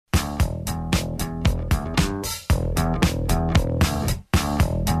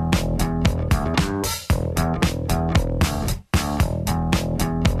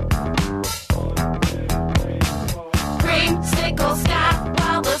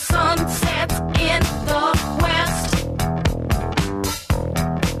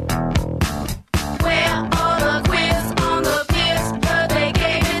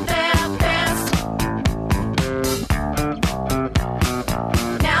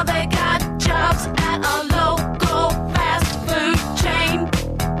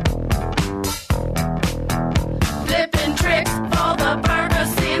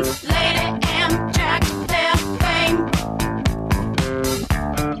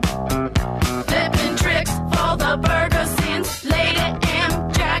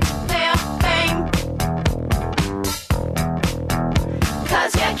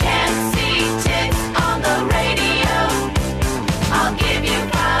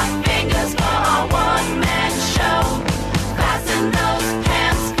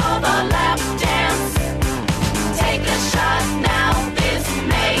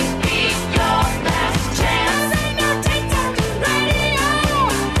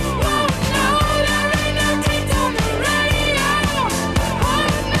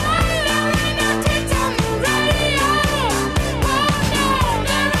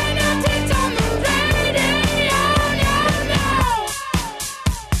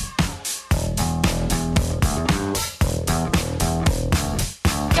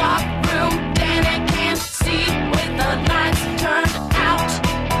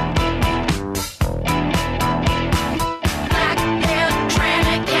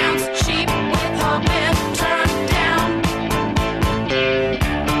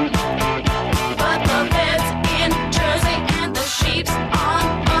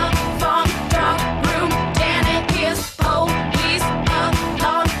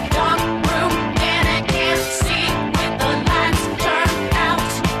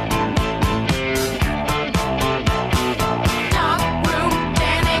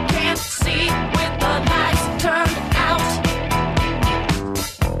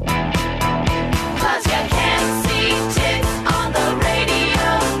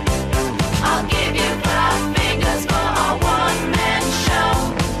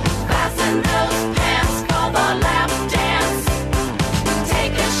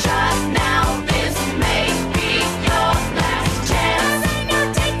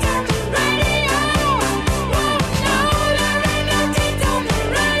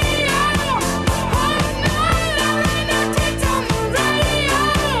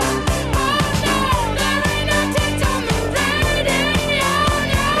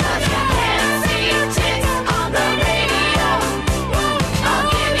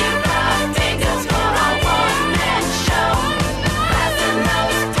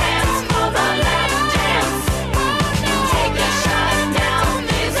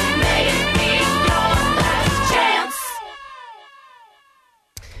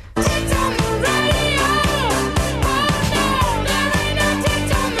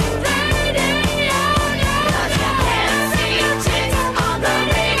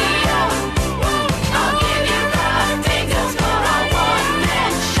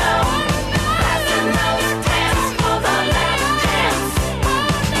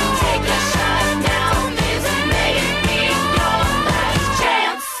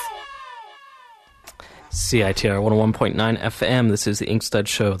CITR 101.9 FM. This is the Inkstud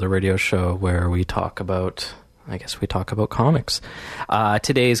Show, the radio show where we talk about comics.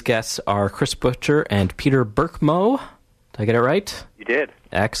 Today's guests are Chris Butcher and Peter Berkmo. Did I get it right? You did.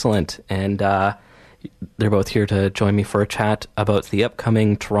 Excellent. And they're both here to join me for a chat about the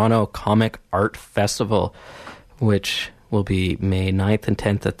upcoming Toronto Comic Art Festival, which will be May 9th and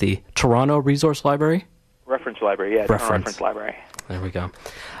 10th at the Toronto Resource Library? Reference Library, yeah. Reference Library. There we go.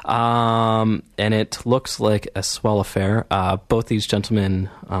 And it looks like a swell affair. Both these gentlemen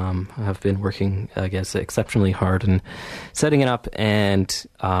have been working, I guess, exceptionally hard in setting it up, and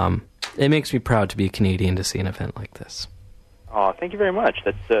it makes me proud to be a Canadian to see an event like this. Oh, thank you very much.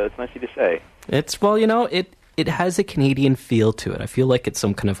 That's nice of you to say. It has a Canadian feel to it. I feel like it's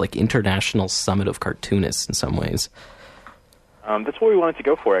some kind of like international summit of cartoonists in some ways. That's what we wanted to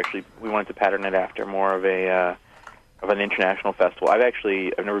go for, actually. We wanted to pattern it after more of an international festival. I've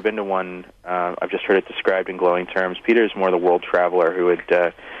never been to one. I've just heard it described in glowing terms. Peter's more the world traveler who had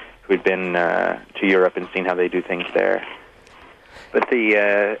been to Europe and seen how they do things there. But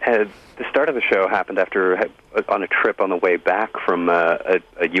the start of the show happened on a trip on the way back from a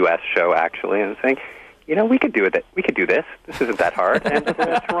U.S. show, actually, and I was saying, we could do it. We could do this. This isn't that hard, and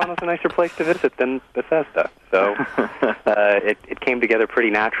Toronto's a nicer place to visit than Bethesda. So it came together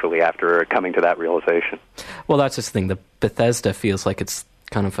pretty naturally after coming to that realization. Well, that's just the thing. The Bethesda feels like it's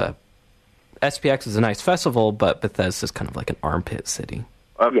kind of SPX is a nice festival, but Bethesda's kind of like an armpit city.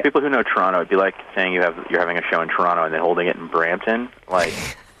 Yeah. People who know Toronto, it'd be like saying you're having a show in Toronto and then holding it in Brampton. Like,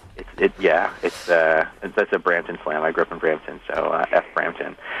 that's a Brampton slam. I grew up in Brampton, so F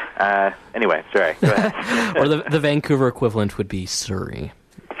Brampton. Anyway, sorry. Go ahead. Or the Vancouver equivalent would be Surrey.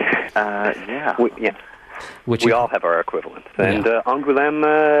 Yeah. We all have our equivalents, and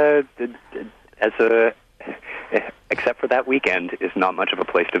Angoulême, except for that weekend, is not much of a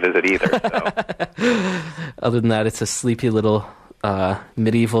place to visit either. So. Other than that, it's a sleepy little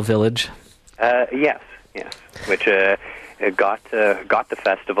medieval village. Yes, which got the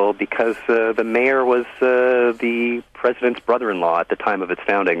festival because the mayor was the president's brother-in-law at the time of its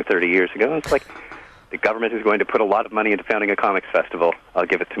founding 30 years ago. It's like, the government is going to put a lot of money into founding a comics festival. I'll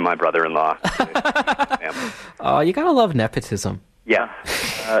give it to my brother-in-law. Oh, you gotta love nepotism. Yeah.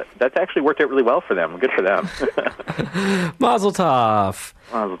 That's actually worked out really well for them. Good for them. Mazel tov.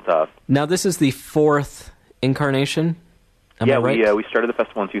 Mazel tov. Now, this is the fourth incarnation. Am I right? We started the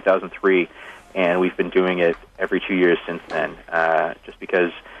festival in 2003, and we've been doing it every 2 years since then, just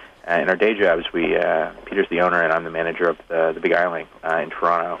because in our day jobs, Peter's the owner and I'm the manager of the Big Island in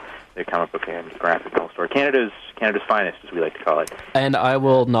Toronto, the comic book and graphic novel store. Canada's finest, as we like to call it. And I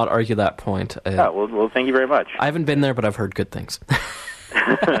will not argue that point. Well, thank you very much. I haven't been there, but I've heard good things.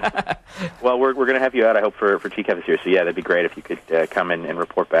 Well, we're going to have you out, I hope, for TCAF this year. So, yeah, that'd be great if you could come and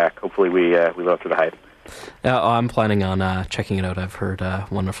report back. Hopefully we live up to the hype. I'm planning on checking it out. I've heard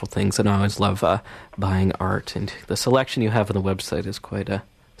wonderful things, and I always love buying art. And the selection you have on the website is quite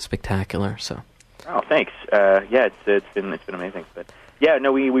spectacular. So, thanks. It's been amazing. But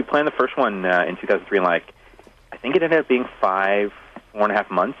we planned the first one in 2003, and I think it ended up being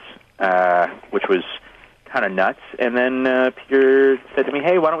 4.5 months, which was kind of nuts. And then Peter said to me,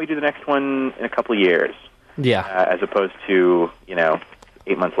 "Hey, why don't we do the next one in a couple of years?" Yeah. As opposed to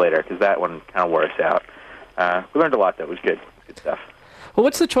 8 months later, because that one kind of wore us out. We learned a lot, though. It was good stuff. Well,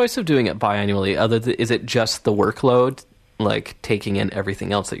 what's the choice of doing it biannually? Is it just the workload, like taking in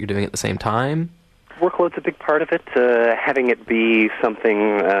everything else that you're doing at the same time? Workload's a big part of it. Having it be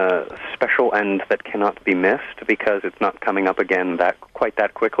something special and that cannot be missed because it's not coming up again quite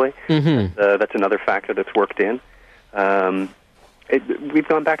that quickly. Mm-hmm. That's another factor that's worked in. We've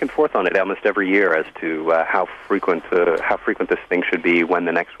gone back and forth on it almost every year as to how frequent this thing should be, when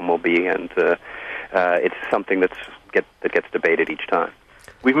the next one will be, and it's something that gets debated each time.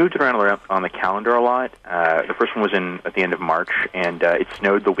 We've moved it around on the calendar a lot. The first one was at the end of March, and it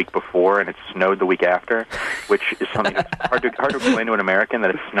snowed the week before, and it snowed the week after, which is something that's hard to explain to an American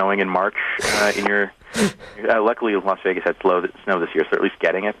that it's snowing in March. Luckily, Las Vegas had snow this year, so they're at least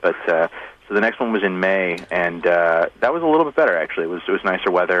getting it. But so the next one was in May, and that was a little bit better actually. It was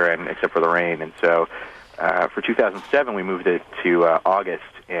nicer weather, and except for the rain. And so for 2007, we moved it to August,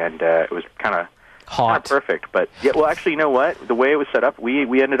 and it was kind of hot. Not perfect, but actually, you know what? The way it was set up,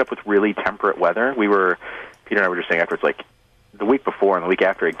 we ended up with really temperate weather. Peter and I were just saying afterwards, like the week before and the week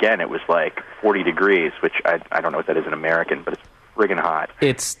after again, it was like 40 degrees, which I don't know what that is in American, but it's friggin' hot.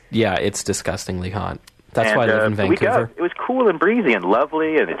 It's disgustingly hot. That's why I live in Vancouver. It was cool and breezy and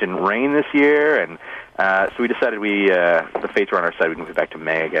lovely, and it didn't rain this year, and so we decided the fates were on our side. We can move it back to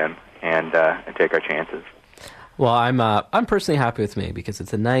May again and take our chances. Well, I'm personally happy with May because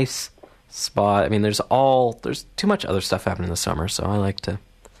it's a nice Spot. I mean, there's too much other stuff happening in the summer, so I like to,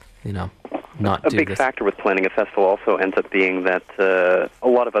 not do this. A big factor with planning a festival also ends up being that a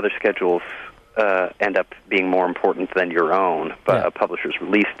lot of other schedules end up being more important than your own. But publishers'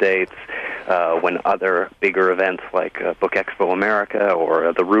 release dates, when other bigger events like Book Expo America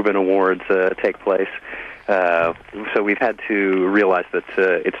or the Reuben Awards take place. So we've had to realize that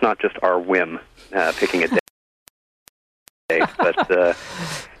it's not just our whim picking a date, but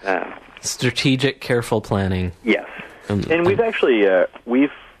strategic, careful planning. Yes. And we've actually we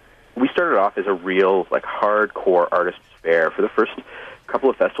started off as a real hardcore artists fair. For the first couple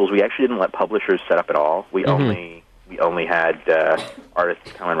of festivals, we actually didn't let publishers set up at all. We only had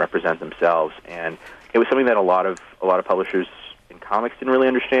artists come and represent themselves, and it was something that a lot of publishers in comics didn't really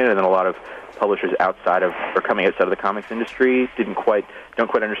understand, and then a lot of publishers coming outside of the comics industry don't quite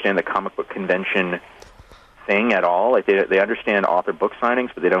understand the comic book convention thing at all. They understand author book signings,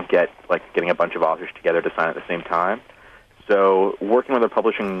 but they don't get getting a bunch of authors together to sign at the same time. So working with our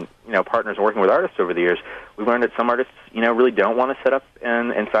publishing partners and working with artists over the years, we've learned that some artists really don't want to set up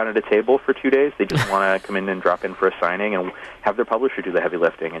and sign at a table for 2 days. They just want to come in and drop in for a signing and have their publisher do the heavy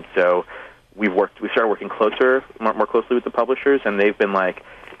lifting. And so we started working more closely with the publishers, and they've been like,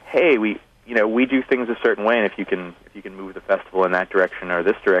 hey, we do things a certain way, and if you can move the festival in that direction or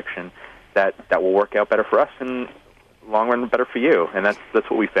this direction, that will work out better for us and long run better for you. And that's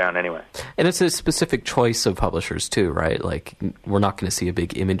what we found anyway. And it's a specific choice of publishers too, right? We're not going to see a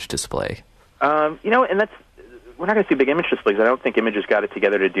big image display. And we're not going to see big image displays. I don't think Image has got it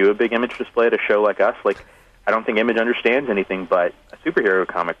together to do a big image display at a show like us. I don't think Image understands anything but a superhero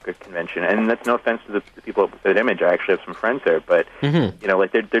comic convention, and that's no offense to the people at Image. I actually have some friends there, but they don't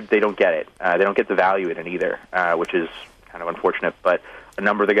get it. They don't get the value in it either, which is kind of unfortunate. But a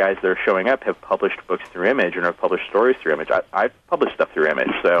number of the guys that are showing up have published books through Image and have published stories through Image. I've published stuff through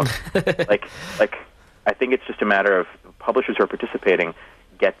Image, so I think it's just a matter of publishers who are participating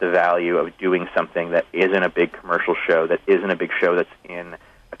get the value of doing something that isn't a big commercial show, that isn't a big show that's in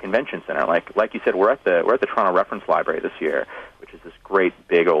a convention center. Like you said, we're at the Toronto Reference Library this year, which is this great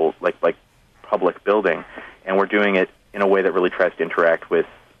big old like public building, and we're doing it in a way that really tries to interact with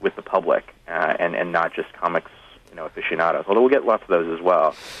the public and not just comics aficionados. Although we'll get lots of those as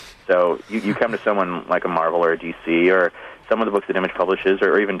well. So you come to someone like a Marvel or a DC or some of the books that Image publishes,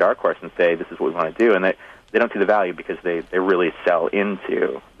 or even Dark Horse, and say this is what we want to do, and they don't see the value because they really sell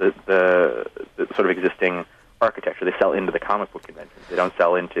into the sort of existing architecture. They sell into the comic book conventions. They don't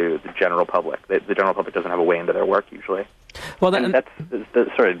sell into the general public. The general public doesn't have a way into their work usually. Well,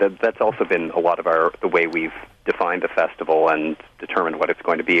 that's also been a lot of the way we've defined the festival and determined what it's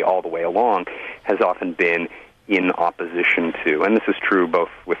going to be all the way along has often been in opposition to, and this is true both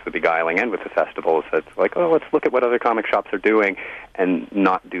with the Beguiling and with the festivals, it's like, oh, let's look at what other comic shops are doing and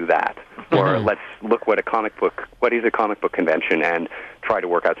not do that. Or let's look what is a comic book convention and try to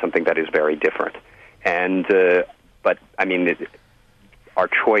work out something that is very different. And, but, I mean, our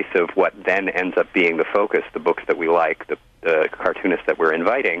choice of what then ends up being the focus, the books that we like, the cartoonists that we're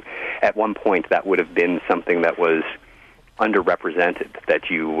inviting, at one point that would have been something that was underrepresented,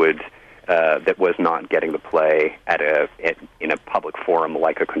 that was not getting the play in a public forum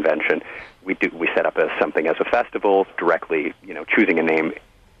like a convention. We set up something as a festival, directly, choosing a name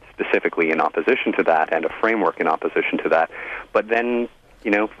specifically in opposition to that and a framework in opposition to that. But then,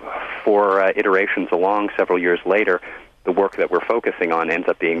 for iterations along several years later, the work that we're focusing on ends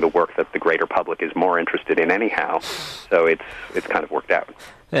up being the work that the greater public is more interested in anyhow. So it's kind of worked out.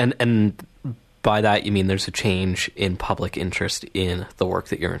 And by that you mean there's a change in public interest in the work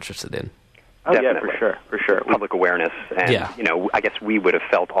that you're interested in. Oh, definitely. Yeah, for sure. Public awareness. And, I guess we would have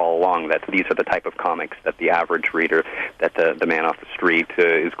felt all along that these are the type of comics that the average reader, that the man off the street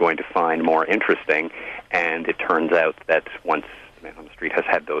is going to find more interesting. And it turns out that once the man on the street has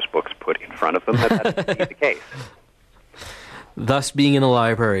had those books put in front of them, that's indeed the case. Thus being in the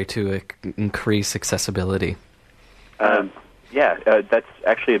library to increase accessibility. That's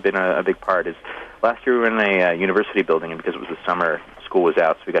actually been a big part. Last year we were in a university building, and because it was the summer, school was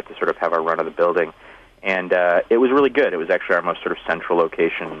out, so we got to sort of have our run of the building. And it was really good. It was actually our most sort of central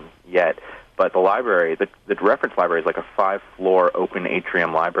location yet. But the library, the reference library, is like a 5-floor open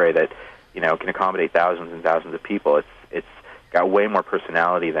atrium library that can accommodate thousands and thousands of people. It's got way more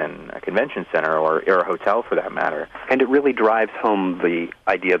personality than a convention center or a hotel for that matter. And it really drives home the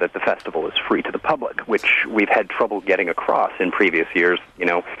idea that the festival is free to the public, which we've had trouble getting across in previous years.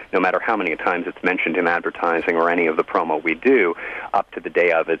 No matter how many times it's mentioned in advertising or any of the promo we do, up to the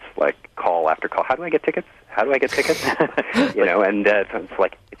day of, it's like call after call. How do I get tickets? How do I get tickets? And it's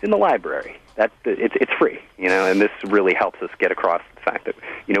like, it's in the library. It's free, and this really helps us get across the fact that,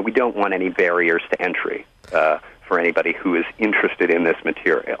 we don't want any barriers to entry for anybody who is interested in this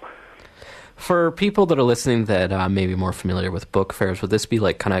material. For people that are listening that may be more familiar with book fairs, would this be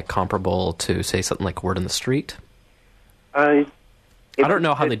like kind of comparable to, say, something like Word on the Street? I don't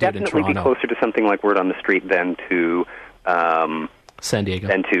know how they do it in Toronto. Definitely be closer to something like Word on the Street than to San Diego,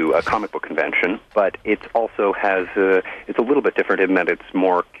 than to a comic book convention. But it also has it's a little bit different in that it's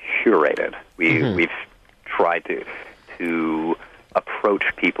more curated. We've tried to approach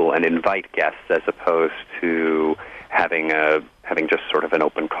people and invite guests as opposed to having just sort of an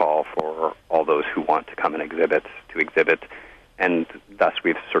open call for all those who want to come and exhibit, and thus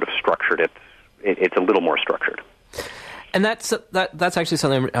we've sort of structured it. It's a little more structured. And that's actually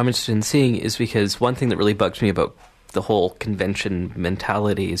something I'm interested in seeing, is because one thing that really bugs me about the whole convention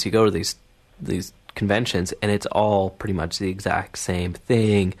mentality is you go to these conventions and it's all pretty much the exact same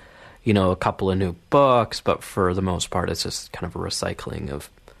thing. A couple of new books, but for the most part it's just kind of a recycling of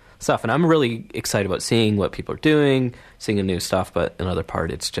stuff. And I'm really excited about seeing what people are doing, seeing the new stuff, but another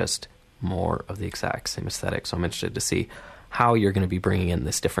part it's just more of the exact same aesthetic. So I'm interested to see how you're going to be bringing in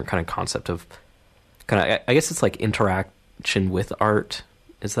this different kind of concept of I guess it's like interaction with art.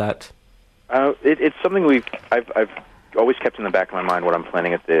 Is that? It's something I've always kept in the back of my mind when I'm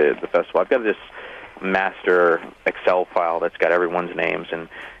planning at the festival. I've got this master Excel file that's got everyone's names and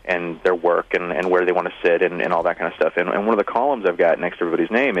their work and where they want to sit and all that kind of stuff. And one of the columns I've got next to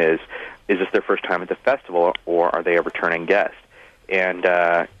everybody's name is this their first time at the festival, or are they a returning guest? And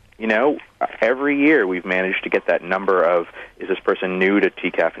every year we've managed to get that number of, is this person new to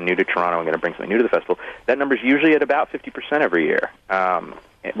TCAF and new to Toronto and going to bring something new to the festival? That number's usually at about 50% every year.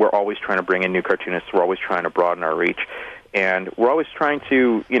 We're always trying to bring in new cartoonists. We're always trying to broaden our reach. And we're always trying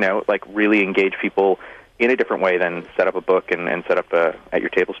to, really engage people in a different way than set up a book and set up at your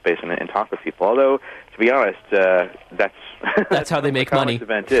table space and talk with people. Although, to be honest, that's how they make money.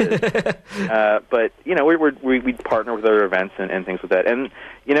 Event is. But we partner with other events and things like that. And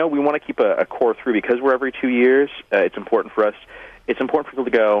we want to keep a core through, because we're every 2 years. It's important for us. It's important for people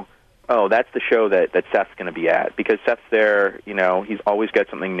to go, oh, that's the show that Seth's going to be at, because Seth's there. He's always got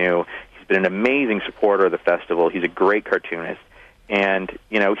something new. He's been an amazing supporter of the festival. He's a great cartoonist. And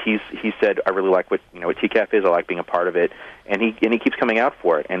he said, I really like what TCAF is. I like being a part of it, and he keeps coming out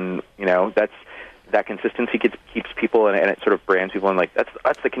for it. And that consistency keeps people, and it sort of brands people. And like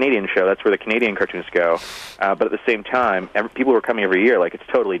that's the Canadian show. That's where the Canadian cartoonists go. But at the same time, people who are coming every year, like, it's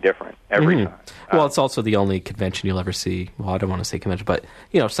totally different every time. Well, it's also the only convention you'll ever see. Well, I don't want to say convention, but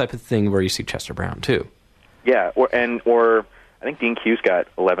type of thing where you see Chester Brown too. Yeah, or I think Dean Q's got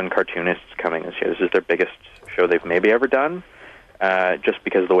 11 cartoonists coming this year. This is their biggest show they've maybe ever done. Just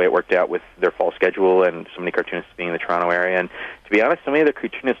because of the way it worked out with their fall schedule and so many cartoonists being in the Toronto area. And to be honest, so many of the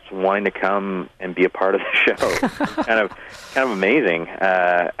cartoonists wanting to come and be a part of the show. kind of amazing,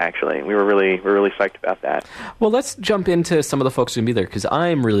 actually. We're really psyched about that. Well, let's jump into some of the folks who can be there, because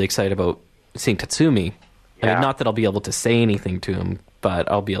I'm really excited about seeing Tatsumi. Yeah. I mean, not that I'll be able to say anything to him, but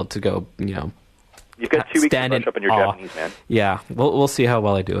I'll be able to go, You've got 2 weeks to brush up on your Japanese, man. Yeah, we'll see how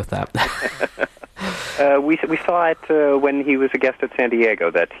well I do with that. We saw it when he was a guest at San Diego,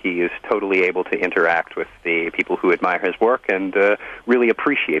 that he is totally able to interact with the people who admire his work and really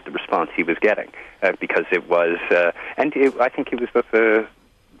appreciate the response he was getting, because it was, I think he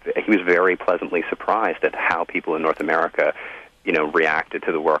was very pleasantly surprised at how people in North America, reacted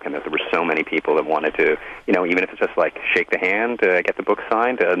to the work, and that there were so many people that wanted to, even if it's just like shake the hand, get the book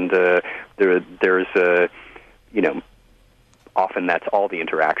signed, and there's often that's all the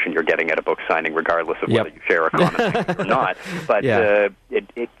interaction you're getting at a book signing, regardless of whether you share a comment or not. But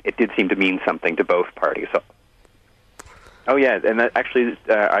it did seem to mean something to both parties. So. Oh yeah, and that actually,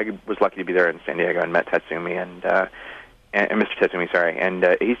 I was lucky to be there in San Diego and met Tatsumi and Mr. Tatsumi. Sorry, and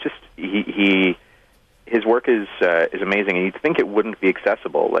he's just his work is amazing, and you'd think it wouldn't be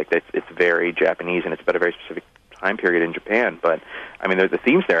accessible. Like it's very Japanese, and it's about a very specific time period in Japan. But I mean, the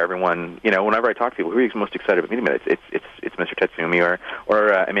themes there. Everyone, whenever I talk to people, who are you most excited about meeting? It's Mr. Tatsumi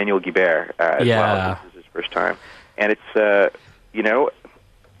or Emmanuel Guibert as well. This is his first time, and it's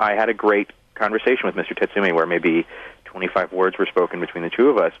I had a great conversation with Mr. Tatsumi where maybe 25 words were spoken between the two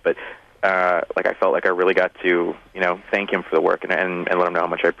of us, but I felt like I really got to thank him for the work and let him know how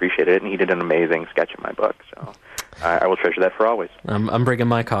much I appreciated it, and he did an amazing sketch of my book. So I will treasure that for always. I'm bringing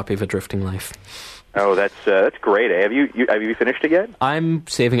my copy of A Drifting Life. Oh, that's great. Eh? Have you finished it yet? I'm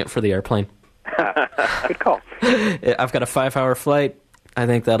saving it for the airplane. Good call. I've got a 5-hour flight. I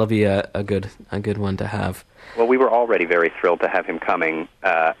think that'll be a good one to have. Well, we were already very thrilled to have him coming,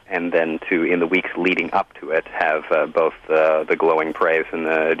 and then to, in the weeks leading up to it, have both the glowing praise in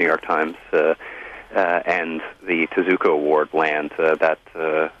the New York Times and the Tezuka Award land. That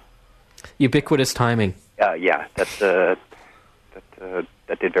Ubiquitous timing. That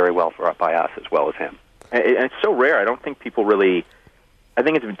did very well by us as well as him. And it's so rare. I don't think people really. I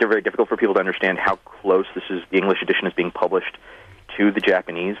think it's very difficult for people to understand how close the English edition is being published to the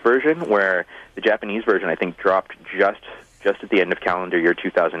Japanese version, where the Japanese version, I think, dropped just at the end of calendar year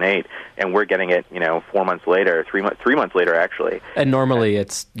 2008, and we're getting it, 4 months later, 3 months later, actually. And normally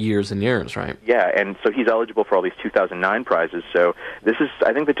it's years and years, right? Yeah, and so he's eligible for all these 2009 prizes. So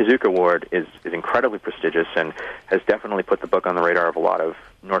I think the Tezuka Award is incredibly prestigious and has definitely put the book on the radar of a lot of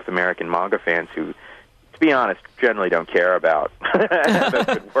North American manga fans who, to be honest, generally don't care about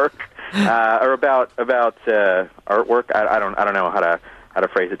good work or about artwork. I don't know how to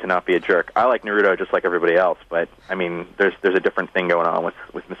phrase it to not be a jerk. I like Naruto just like everybody else, but I mean, there's a different thing going on with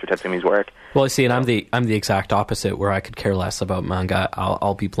Mr. Tetsumi's work. Well, I see, and I'm the exact opposite, where I could care less about manga.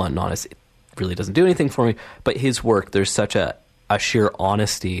 I'll be blunt and honest. It really doesn't do anything for me. But his work, there's such a sheer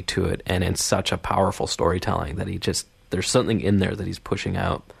honesty to it, and it's such a powerful storytelling that there's something in there that he's pushing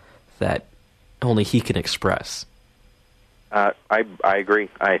out that only he can express. I agree.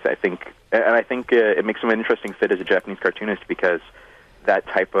 I think it makes him an interesting fit as a Japanese cartoonist because that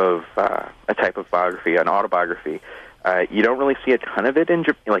type of biography, an autobiography, you don't really see a ton of it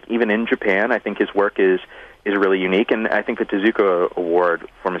even in Japan. I think his work is really unique, and I think the Tezuka Award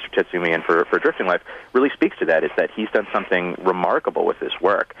for Mr. Tetsumi and for Drifting Life really speaks to that. Is that he's done something remarkable with this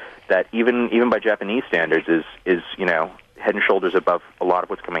work that even by Japanese standards is head and shoulders above a lot of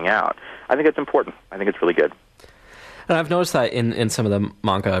what's coming out. I think it's important. I think it's really good. And I've noticed that in some of the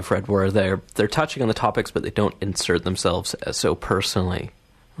manga I've read where they're touching on the topics, but they don't insert themselves so personally.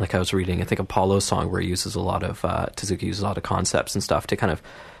 Like I was reading, I think, Apollo Song, where he uses Tezuka uses a lot of concepts and stuff to kind of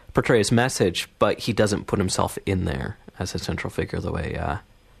portray his message, but he doesn't put himself in there as a central figure the way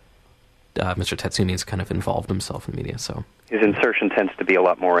Mr. Tetsumi's kind of involved himself in media. So his insertion tends to be a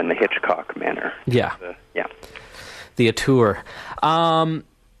lot more in the Hitchcock manner. Yeah. Yeah. The auteur.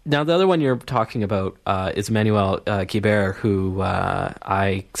 Now, the other one you're talking about is Emmanuel Guibert, who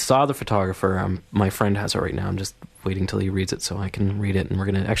I saw the photographer. My friend has it right now. I'm just waiting till he reads it so I can read it. And we're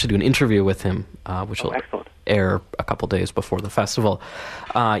going to actually do an interview with him, which will air a couple days before the festival.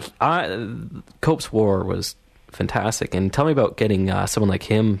 Cope's War was fantastic. And tell me about getting someone like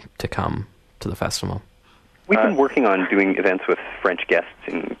him to come to the festival. We've been working on doing events with French guests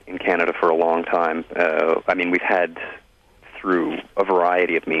in Canada for a long time. We've had, through a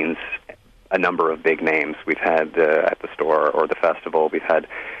variety of means, a number of big names. We've had at the store or the festival, we've had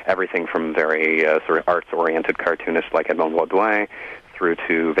everything from very sort of arts-oriented cartoonists like Edmond Baudouin through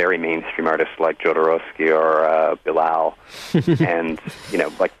to very mainstream artists like Jodorowsky or Bilal, and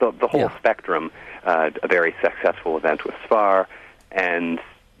like the whole spectrum. A very successful event with Sfar, and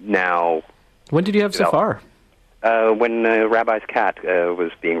now. When did you have Sfar? When Rabbi's Cat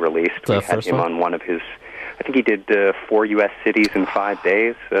was being released, we had him on one of his. I think he did 4 U.S. cities in 5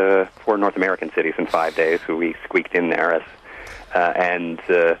 days, 4 North American cities in 5 days, who we squeaked in there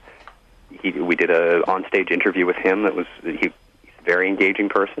we did a on-stage interview with him. He's a very engaging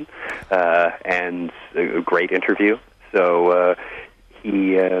person, and a great interview. So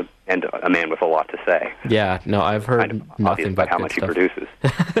he and a man with a lot to say. Yeah, no, I've heard nothing but how much stuff. He produces.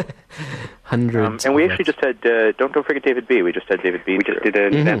 Hundreds. And we actually just had don't forget David B. We just had David B. We just did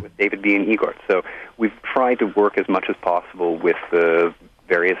an event with David B. and Igor. So we've tried to work as much as possible with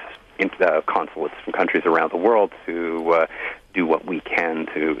various consulates from countries around the world to do what we can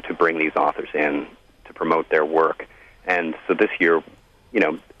to bring these authors in to promote their work. And so this year,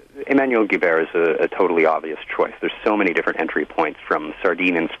 Emmanuel Guibert is a totally obvious choice. There's so many different entry points, from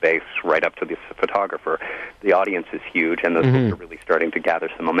Sardine in Space right up to the photographer. The audience is huge, and those books are really starting to gather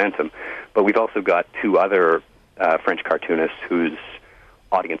some momentum. But we've also got 2 other French cartoonists whose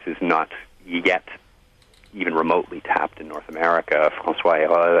audience is not yet even remotely tapped in North America, François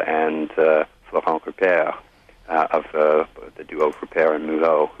Hérault and Florent Rupert of the duo Rupert and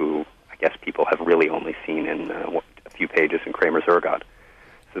Mulot, who I guess people have really only seen in a few pages in Kramer's Ergot.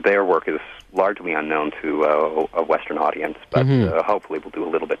 So their work is largely unknown to a Western audience, but hopefully we'll do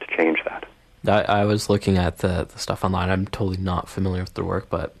a little bit to change that. I was looking at the stuff online. I'm totally not familiar with their work,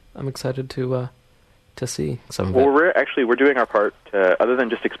 but I'm excited to see some of it. Well, we're doing our part, other than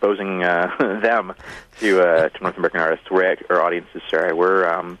just exposing them to North American artists, or audiences. Sorry,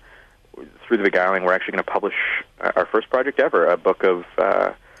 we're through the Beguiling. We're actually going to publish our first project ever, a book of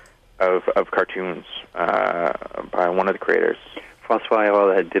cartoons by one of the creators. François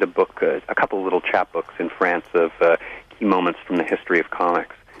Hérault did a book, a couple of little chapbooks in France of key moments from the history of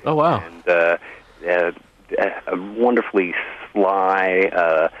comics. Oh, wow. And a wonderfully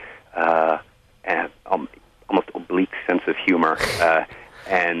sly, almost oblique sense of humor,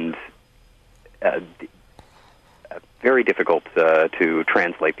 and very difficult to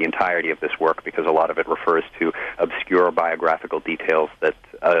translate the entirety of this work because a lot of it refers to obscure biographical details that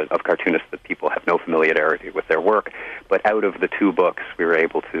of cartoonists that people have no familiarity with their work. But out of the 2 books, we were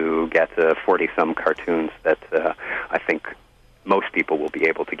able to get 40-some cartoons that I think most people will be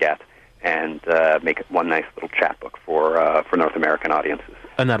able to get, and make it one nice little chapbook for North American audiences.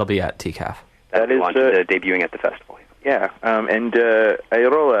 And that'll be at TCAF. That is debuting at the festival. Yeah, and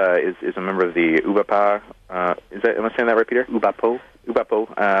Airola is a member of the UBAPA. Am I saying that right, Peter? UBAPO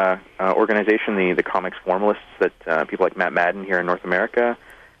organization, the comics formalists that people like Matt Madden here in North America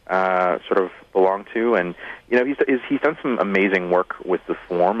sort of belong to, and he's done some amazing work with the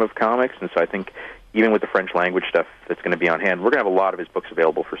form of comics, and so I think even with the French language stuff that's going to be on hand, we're going to have a lot of his books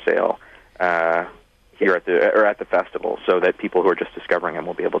available for sale here at the festival, so that people who are just discovering him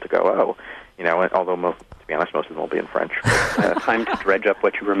will be able to go, although to be honest, most of them will be in French. Time to dredge up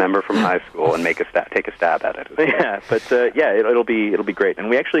what you remember from high school and take a stab at it. Yeah, but it'll be great. And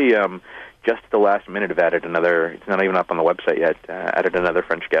we actually just at the last minute have added another. It's not even up on the website yet. Added another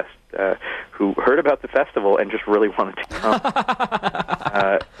French guest who heard about the festival and just really wanted to come.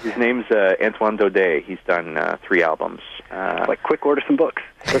 His name's Antoine Daudet. He's done 3 albums. Like quick order some books.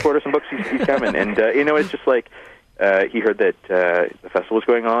 He's coming, and it's just like. He heard that the festival was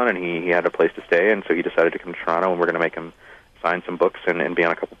going on, and he had a place to stay, and so he decided to come to Toronto, and we're going to make him sign some books and be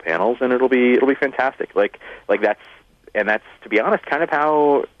on a couple panels, and it'll be fantastic. Like that's to be honest, kind of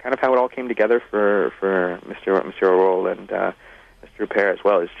how it all came together for Mr. Aurol and Mr. Huppert as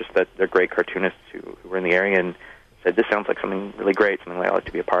well. It's just that they're great cartoonists who were in the area and said this sounds like something really great, something I'd like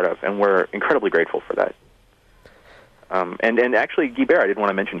to be a part of, and we're incredibly grateful for that. And actually, Guy Bert, I did want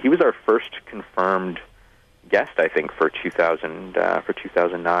to mention, he was our first confirmed guest, I think, for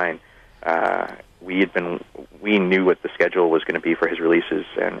 2009. We knew what the schedule was going to be for his releases,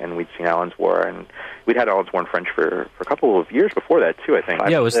 and we'd seen Alan's War, and we'd had Alan's War in French for a couple of years before that too, I think.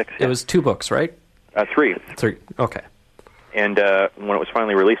 Yeah, it was 2 books, right? 3. 3. Okay. And when it was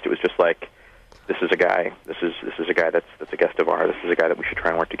finally released, it was just like, this is a guy that's a guest of ours. This is a guy that we should try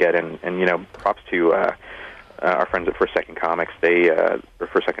and work to get. And props to our friends at First Second Comics. Or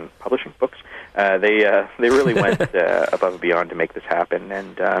First Second Publishing Books. They really went above and beyond to make this happen.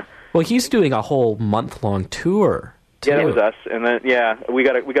 And well, he's doing a whole month-long tour. Yeah, that was us. And then we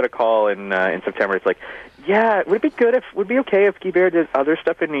got a call in September. It's like, would it be okay if Guy Bert did other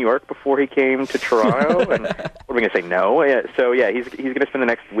stuff in New York before he came to Toronto? And what are we going to say? No. Yeah, so he's going to spend the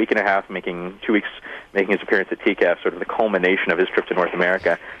next week and a half 2 weeks making his appearance at TCAF, sort of the culmination of his trip to North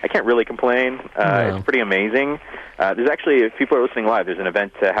America. I can't really complain. No. It's pretty amazing. There's actually, if people are listening live, there's an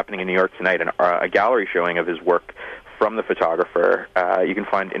event happening in New York tonight, a gallery showing of his work from the photographer. You can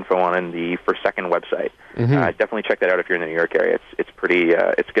find info on the First Second website. Mm-hmm. Definitely check that out if you're in the New York area. It's pretty.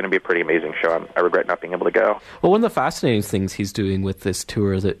 It's going to be a pretty amazing show. I regret not being able to go. Well, one of the fascinating things he's doing with this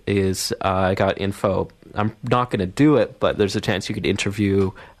tour that is, I got info. I'm not going to do it, but there's a chance you could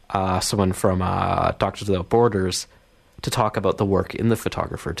interview someone from Doctors Without Borders to talk about the work in the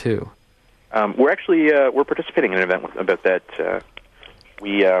photographer too. We're participating in an event about that.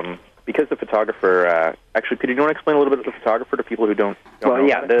 Because the photographer, actually, could you want to explain a little bit of the photographer to people who don't know? Well,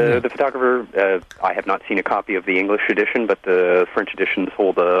 yeah, the photographer, I have not seen a copy of the English edition, but the French editions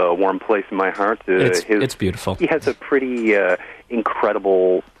hold a warm place in my heart. It's beautiful. He has a pretty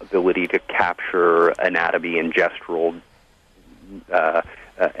incredible ability to capture anatomy and gestural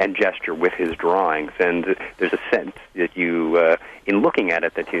and gesture with his drawings, and there's a sense that you, in looking at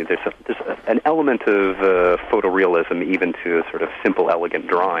it, that there's an element of photorealism even to sort of simple, elegant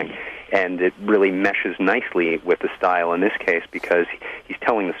drawing, and it really meshes nicely with the style in this case because he's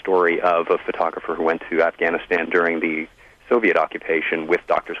telling the story of a photographer who went to Afghanistan during the Soviet occupation with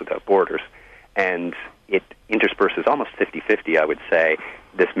Doctors Without Borders, and it intersperses almost 50-50, I would say,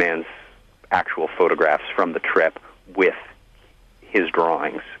 this man's actual photographs from the trip with his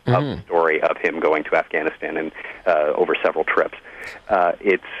drawings of the story of him going to Afghanistan and over several trips.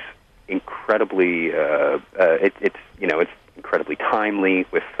 It's incredibly it's incredibly timely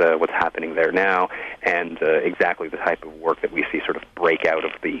with what's happening there now, and exactly the type of work that we see sort of break out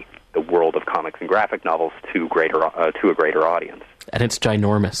of the world of comics and graphic novels to a greater audience. And it's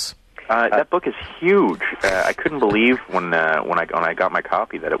ginormous. That book is huge. I couldn't believe when I got my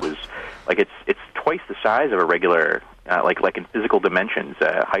copy that it was like it's twice the size of a regular like in physical dimensions,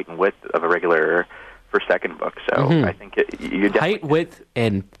 height and width of a regular First Second book. So I think you definitely height, width,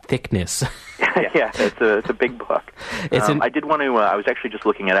 and thickness. Yeah, it's a big book. I did want to. I was actually just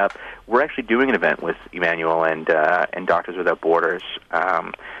looking it up. We're actually doing an event with Emmanuel and Doctors Without Borders.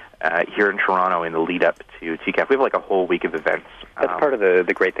 here in Toronto in the lead up to TCAF. We have like a whole week of events. That's part of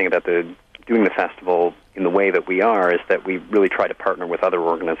the great thing about doing the festival in the way that we are, is that we really try to partner with other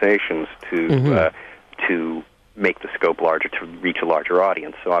organizations to make the scope larger, to reach a larger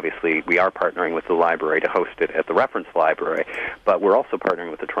audience. So obviously we are partnering with the library to host it at the Reference Library, but we're also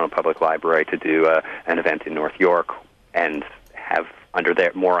partnering with the Toronto Public Library to do an event in North York and have under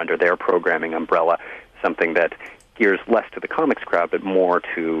their programming umbrella something that gears less to the comics crowd but more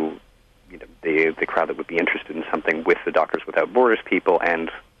to the crowd that would be interested in something with the Doctors Without Borders people, and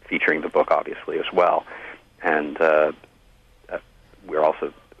featuring the book obviously as well. And we're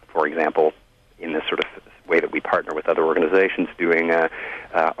also, for example, in this sort of way that we partner with other organizations, doing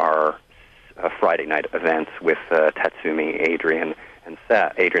our Friday night events with Tatsumi, Adrian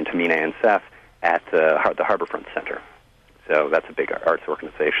Tamine, and Seth at the Harbourfront Center. So that's a big arts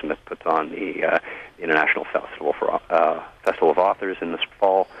organization that puts on the International Festival of Authors in this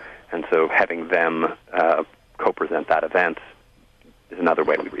fall, and so having them co-present that event is another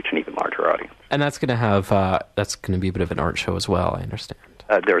way we reach an even larger audience. And that's going to have that's going to be a bit of an art show as well, I understand.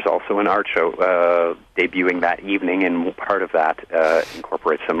 There's also an art show debuting that evening, and part of that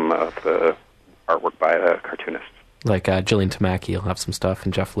incorporates some of the artwork by cartoonists. Like Gillian Tamaki will have some stuff,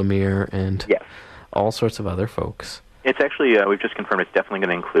 and Jeff Lemire, and yes, all sorts of other folks. It's actually, we've just confirmed it's definitely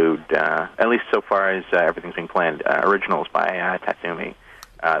going to include, at least so far as everything's being planned, originals by Tatsumi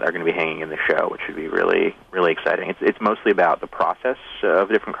that are going to be hanging in the show, which should be really, really exciting. It's mostly about the process of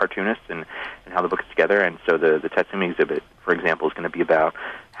different cartoonists and how the book is together, and so the Tatsumi exhibit, for example, is going to be about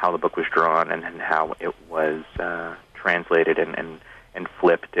how the book was drawn and how it was translated and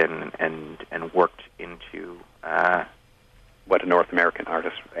flipped and worked into what a North American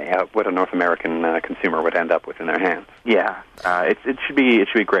artist, what a North American consumer would end up with in their hands. Yeah, it should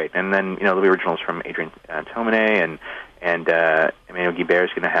be great. And then there'll be originals from Adrian Tomine and Emmanuel Guibert is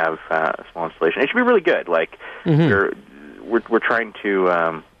going to have a small installation. It should be really good. Like we're trying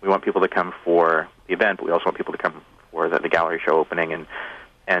to we want people to come for the event, but we also want people to come for the gallery show opening,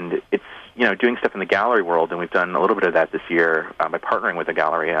 and it's doing stuff in the gallery world, and we've done a little bit of that this year by partnering with a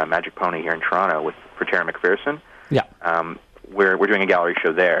gallery, Magic Pony here in Toronto, for Tara McPherson. Yeah. We're doing a gallery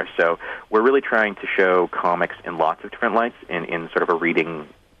show there, so we're really trying to show comics in lots of different lights, in sort of a reading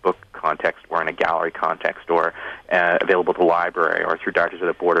book context, or in a gallery context, or available to the library, or through Doctors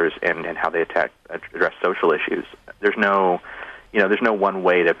Without Borders, and how they address social issues. There's no one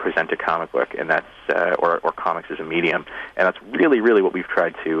way to present a comic book, and that's or comics as a medium, and that's really, really what we've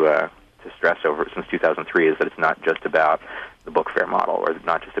tried to stress over since 2003, is that it's not just about the book fair model, or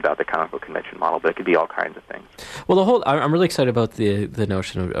not just about the comic book convention model, but it could be all kinds of things. Well, I'm really excited about the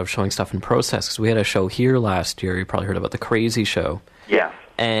notion of showing stuff in process, because we had a show here last year. You probably heard about the Crazy Show. Yeah.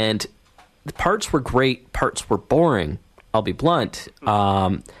 And the parts were great, parts were boring. I'll be blunt.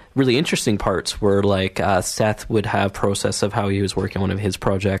 Really interesting parts were like Seth would have process of how he was working on one of his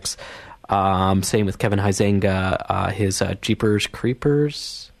projects. Same with Kevin Huizenga, his Jeepers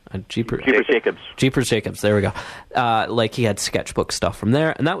Creepers. Jeepers Jacobs. There we go. Like he had sketchbook stuff from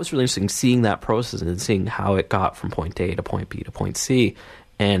there, and that was really interesting, seeing that process and seeing how it got from point A to point B to point C.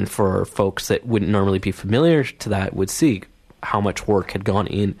 And for folks that wouldn't normally be familiar to that, would see how much work had gone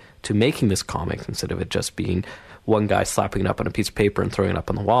into making this comic, instead of it just being one guy slapping it up on a piece of paper and throwing it up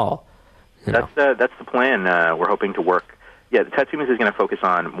on the wall. That's the plan. We're hoping to work. Yeah, the Tatsumi is going to focus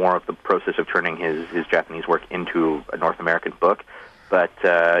on more of the process of turning his Japanese work into a North American book. But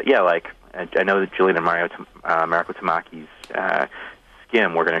I know that Gillian and Mariko Tamaki's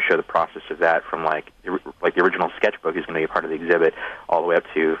Skim, we're going to show the process of that from like the original sketchbook is going to be a part of the exhibit, all the way up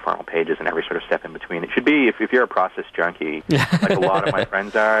to final pages and every sort of step in between. It should be, if you're a process junkie, like a lot of my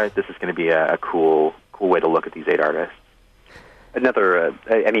friends are, this is going to be a cool way to look at these 8 artists. Another,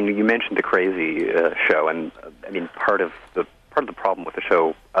 you mentioned the Crazy show, and part of the problem with a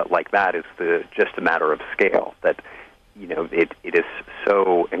show like that is just a matter of scale. That it is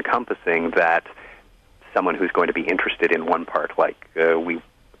so encompassing that someone who's going to be interested in one part, like the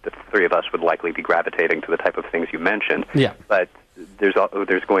 3 of us would likely be gravitating to the type of things you mentioned. Yeah. But there's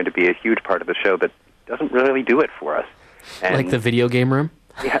going to be a huge part of the show that doesn't really do it for us. And like the video game room?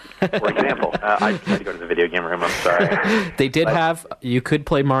 Yeah, for example. I tried to go to the video game room, I'm sorry. They did you could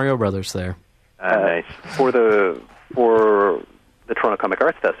play Mario Brothers there. Nice. For the Toronto Comic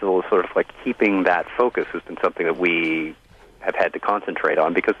Arts Festival, sort of like keeping that focus has been something that we have had to concentrate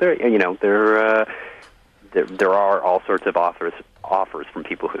on, because there are all sorts of offers from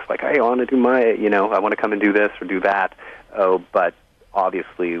people who's like, hey, I want to do I want to come and do this or do that. But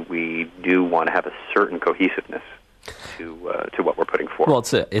obviously we do want to have a certain cohesiveness to what we're putting forward. Well,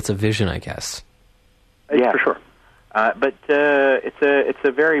 it's a vision, I guess. Yeah, for sure. But it's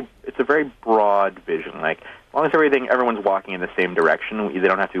a very broad vision. Like, as long as everyone's walking in the same direction, they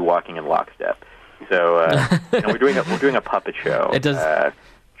don't have to be walking in lockstep. So we're doing a puppet show. It does.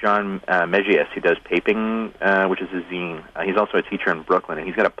 John Megius, who does Paping, which is a zine. He's also a teacher in Brooklyn, and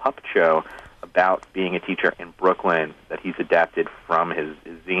he's got a puppet show about being a teacher in Brooklyn that he's adapted from his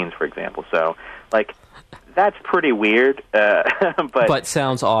zines, for example. So, like, that's pretty weird, but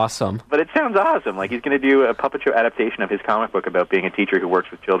sounds awesome. But it sounds awesome. Like, he's going to do a puppet show adaptation of his comic book about being a teacher who works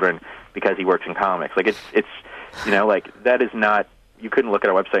with children because he works in comics. Like, it's like, that is not. You couldn't look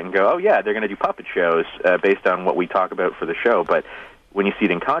at our website and go, oh yeah, they're going to do puppet shows based on what we talk about for the show, but when you see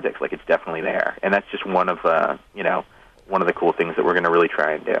it in context, like, it's definitely there, and that's just one of the cool things that we're going to really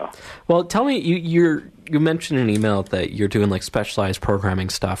try and do. Well, tell me, you mentioned in an email that you're doing like specialized programming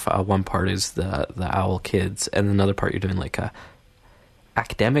stuff. One part is the Owl Kids, and another part you're doing like a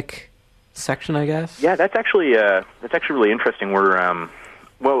academic section, I guess. Yeah, that's actually really interesting.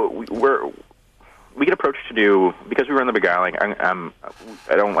 We get approached to do, because we run the Beguiling. I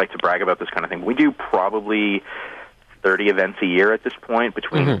don't like to brag about this kind of thing. We do probably 30 events a year at this point,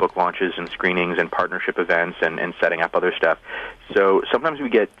 between book launches and screenings and partnership events and setting up other stuff. So sometimes we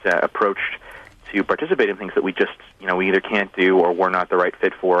get approached to participate in things that we just, we either can't do or we're not the right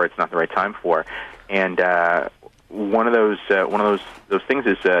fit for, or it's not the right time for. And one of those things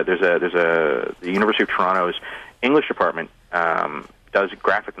is the University of Toronto's English department does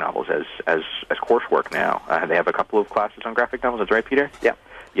graphic novels as coursework now. They have a couple of classes on graphic novels. That's right, Peter?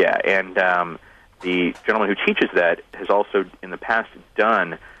 Yeah, and the gentleman who teaches that has also, in the past,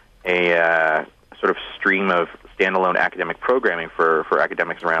 done a sort of stream of standalone academic programming for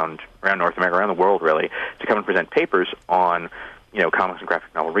academics around North America, around the world, really, to come and present papers on, comics and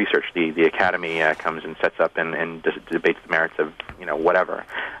graphic novel research. The Academy comes and sets up and debates the merits of, whatever.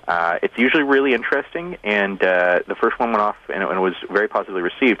 It's usually really interesting, and the first one went off, and it was very positively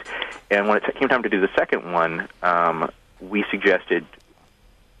received. And when it came time to do the second one, we suggested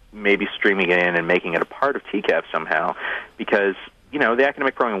maybe streaming it in and making it a part of TCAF somehow, because, the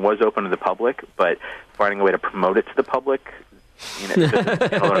academic program was open to the public, but finding a way to promote it to the public,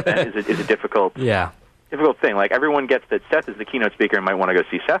 is a difficult thing. Like, everyone gets that Seth is the keynote speaker and might want to go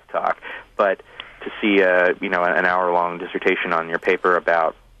see Seth talk, but to see an hour-long dissertation on your paper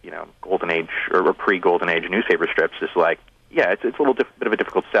about, Golden Age or pre-Golden Age newspaper strips is like, yeah, it's a little bit of a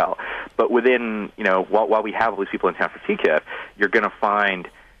difficult sell. But within, while we have all these people in town for TCAF, you're going to find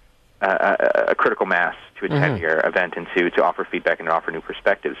a critical mass to attend your event and to offer feedback and to offer new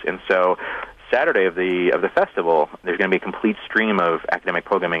perspectives. And so Saturday of the festival, there's going to be a complete stream of academic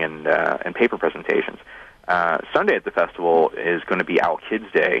programming and paper presentations. Sunday at the festival is going to be Owl Kids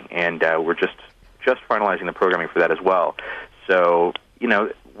Day, and we're just finalizing the programming for that as well. So,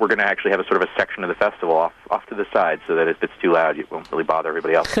 we're going to actually have a sort of a section of the festival off to the side, so that if it's too loud, it won't really bother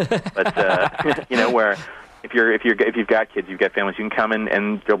everybody else. But where if you've got kids, you've got families, you can come in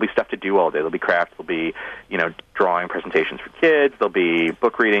and there'll be stuff to do all day. There'll be crafts, there'll be drawing presentations for kids, there'll be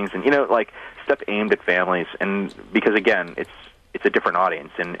book readings, and like stuff aimed at families. And because again, it's a different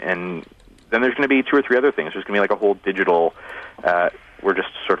audience, and then there's going to be 2 or 3 other things. There's going to be like a whole digital. We're just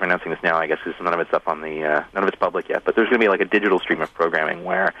sort of announcing this now, I guess, because none of it's up on none of it's public yet. But there's going to be like a digital stream of programming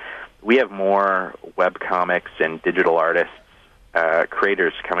where we have more web comics and digital artists,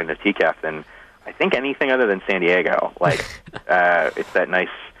 creators coming to TCAF than I think anything other than San Diego. Like, it's that nice.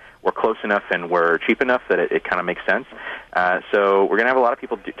 We're close enough and we're cheap enough that it kind of makes sense. So we're going to have a lot of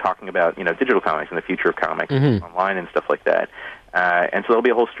people talking about digital comics and the future of comics online and stuff like that. And so there'll be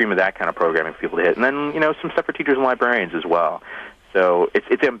a whole stream of that kind of programming for people to hit, and then some stuff for teachers and librarians as well. So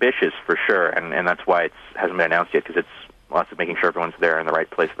it's ambitious for sure, and that's why it hasn't been announced yet, because it's lots of making sure everyone's there in the right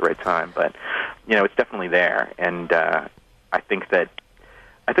place at the right time. But it's definitely there, and I think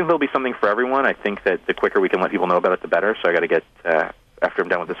there'll be something for everyone. I think that the quicker we can let people know about it, the better. So I got to get after I'm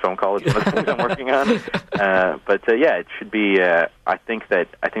done with this phone call, is one of the things I'm working on. But it should be. I think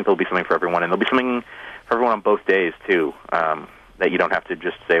there'll be something for everyone, and there'll be something for everyone on both days too. That you don't have to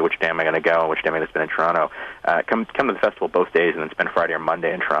just say which day am I going to go and which day am I going to spend in Toronto. Come to the festival both days and then spend Friday or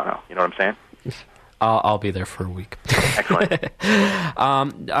Monday in Toronto. You know what I'm saying? I'll be there for a week. Excellent.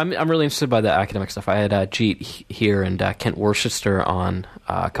 I'm really interested by the academic stuff. I had Jeet here and Kent Worcester on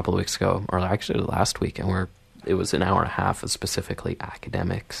a couple of weeks ago, or actually last week, and it was an hour and a half of specifically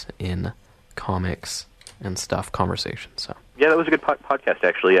academics in comics and stuff conversation. So yeah, that was a good podcast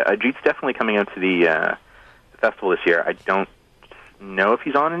actually. Jeet's definitely coming out to the festival this year. I don't know if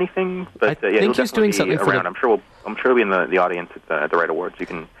he's on anything, but I think he'll he's doing something around. I'm sure he'll be in the audience at the Right Awards. You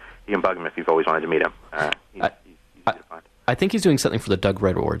can bug him if you've always wanted to meet him. He's easy to find. I think he's doing something for the Doug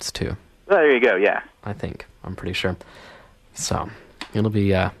Wright Awards too. Oh, there you go. Yeah. I think. I'm pretty sure. So it'll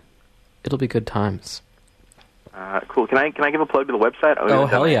be good times. Cool. Can I give a plug to the website? Oh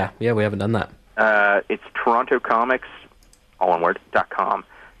hell yeah! Yeah, we haven't done that. It's Toronto Comics, all one word, .com,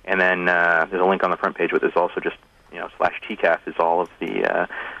 and then there's a link on the front page, but there's also just /TCAF is all of the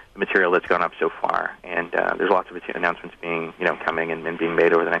material that's gone up so far, and there's lots of announcements being coming and being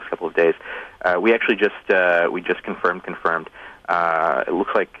made over the next couple of days. We actually just confirmed. It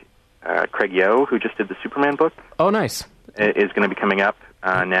looks like Craig Yo, who just did the Superman book, nice, is going to be coming up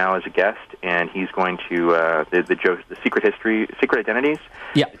now as a guest, and he's going to the Secret Identities,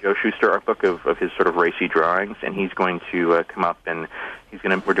 yeah, the Joe Shuster art book of his sort of racy drawings, and he's going to come up and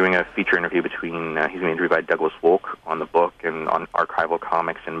we're doing a feature interview between he's going to be interviewed by Douglas Wolk on the book and on archival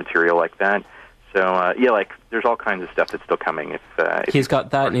comics and material like that. So there's all kinds of stuff that's still coming. If he's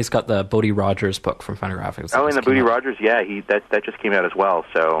got that, and he's got the Bodie Rogers book from Fantagraphics. Oh, and the Bodie Rogers, yeah, that just came out as well.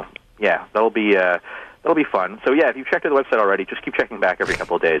 So yeah, that'll be fun. So yeah, if you've checked out the website already, just keep checking back every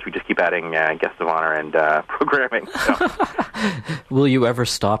couple of days. We just keep adding guests of honor and programming. So. Will you ever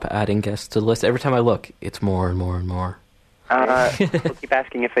stop adding guests to the list? Every time I look, it's more and more and more. We'll keep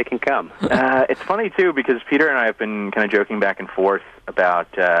asking if they can come. It's funny too because Peter and I have been kind of joking back and forth about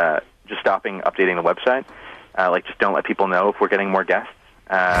just stopping updating the website. Just don't let people know if we're getting more guests.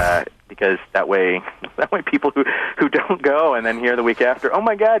 Because that way people who don't go and then hear the week after, oh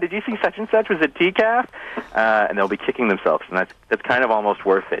my God, did you see such and such was at TCAF? And they'll be kicking themselves, and that's kind of almost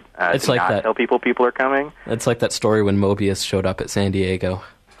worth it. It's like that. Tell people are coming. It's like that story when Mobius showed up at San Diego.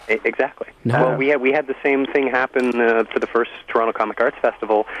 Exactly. No. Well, we had the same thing happen for the first Toronto Comic Arts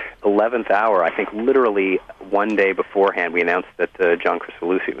Festival, 11th hour. I think literally one day beforehand, we announced that John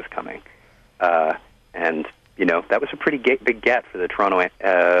Kricfalusi was coming, and. That was a pretty big get for the Toronto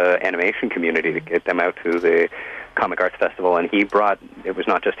animation community to get them out to the Comic Arts Festival. And it was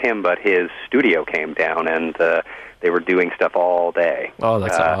not just him, but his studio came down, and they were doing stuff all day. Oh,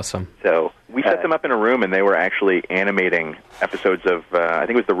 that's awesome. So we set them up in a room, and they were actually animating episodes of, I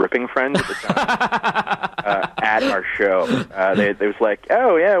think it was the Ripping Friends at the time, at our show. They was like,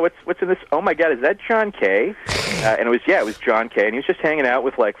 oh, yeah, what's in this? Oh, my God, is that John Kay? And it was John Kay, and he was just hanging out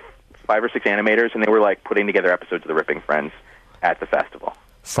with, 5 or 6 animators, and they were putting together episodes of the Ripping Friends at the festival.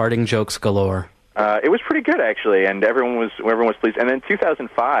 Farting jokes galore. It was pretty good actually, and everyone was pleased. And then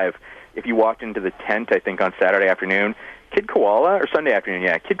 2005, if you walked into the tent, I think on Saturday afternoon, Kid Koala or Sunday afternoon,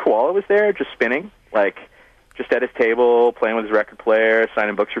 yeah, Kid Koala was there just spinning, just at his table, playing with his record player,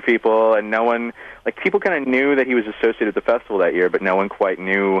 signing books for people, and no one people kind of knew that he was associated with the festival that year, but no one quite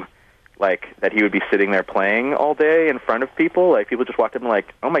knew. That he would be sitting there playing all day in front of people. People just walked up and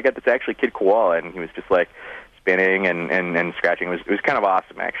oh my God, that's actually Kid Koala, and he was just spinning and scratching. It was kind of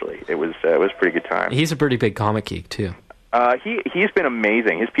awesome actually. It was a pretty good time. He's a pretty big comic geek too. He's been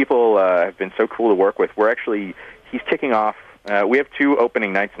amazing. His people have been so cool to work with. He's kicking off. We have 2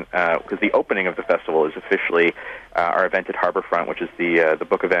 opening nights because the opening of the festival is officially our event at Harborfront, which is the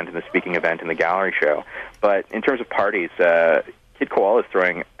book event and the speaking event and the gallery show. But in terms of parties, Kid Koala is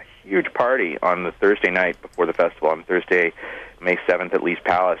throwing huge party on the Thursday night before the festival, on Thursday, May 7th at Lee's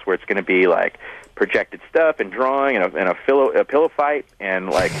Palace, where it's going to be projected stuff and drawing and a pillow fight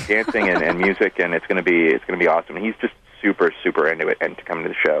and dancing and music, and it's going to be awesome. And he's just super into it and to come to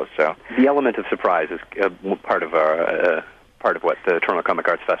the show. So the element of surprise is part of what the Toronto Comic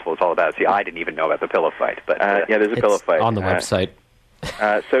Arts Festival is all about. See, I didn't even know about the pillow fight, but there's a pillow fight on the website.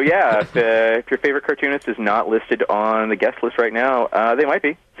 So yeah, if your favorite cartoonist is not listed on the guest list right now, they might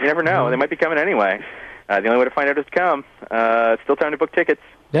be. You never know. They might be coming anyway. The only way to find out is to come. It's still time to book tickets.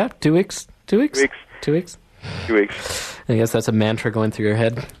 Yeah, 2 weeks. 2 weeks. 2 weeks. 2 weeks. 2 weeks. I guess that's a mantra going through your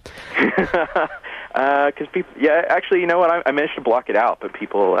head. Because people, actually, you know what? I managed to block it out, but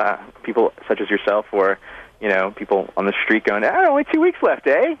people such as yourself, or people on the street going, only 2 weeks left,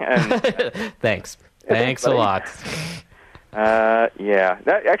 eh? And, Thanks a lot.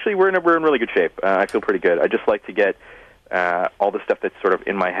 Actually, we're in really good shape. I feel pretty good. I just like to get all the stuff that's sort of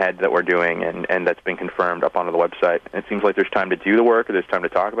in my head that we're doing and that's been confirmed up onto the website. It seems like there's time to do the work or there's time to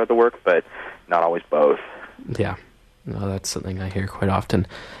talk about the work, but not always both. Yeah. No, that's something I hear quite often.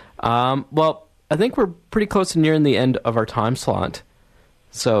 Well, I think we're pretty close to nearing the end of our time slot.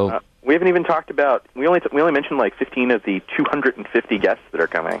 So we haven't even talked about, we only mentioned 15 of the 250 guests that are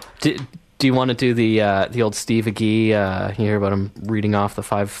coming. Do you want to do the old Steve Agee? You hear about him reading off the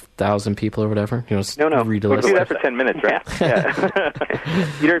 5,000 people or whatever? No. Read a We'll list. do that for 10 minutes, right? Yeah.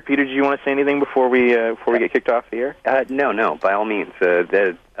 Peter, did you want to say anything before we get kicked off the air? No. By all means,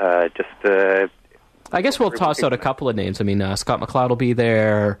 I guess we'll toss out a couple of names. I mean, Scott McCloud will be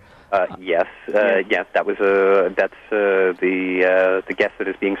there. Yes, yes, that's the guest that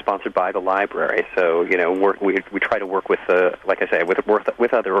is being sponsored by the library. So we try to work with, like I say,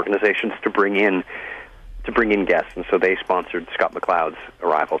 with other organizations to bring in guests, and so they sponsored Scott McCloud's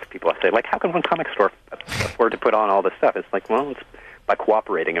arrival. People say, like, how can one comic store afford to put on all this stuff? It's like, well, it's by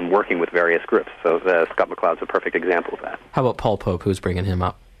cooperating and working with various groups. So Scott McCloud's a perfect example of that. How about Paul Pope, who's bringing him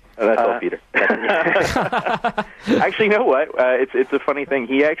up? That's all Peter. Actually, you know what? It's a funny thing.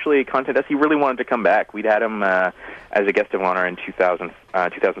 He actually contacted us. He really wanted to come back. We'd had him as a guest of honor in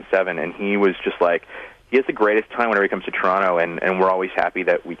 2007, and he was just like, he has the greatest time whenever he comes to Toronto, and we're always happy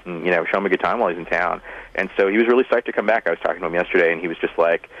that we can, show him a good time while he's in town. And so he was really psyched to come back. I was talking to him yesterday, and he was just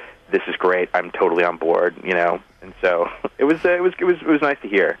like, "This is great. I'm totally on board." And so it was nice to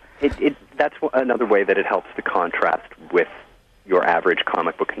hear. That's another way that it helps to contrast with your average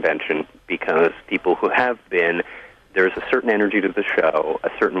comic book convention, because people who have been, there's a certain energy to the show,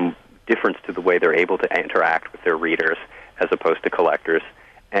 a certain difference to the way they're able to interact with their readers as opposed to collectors,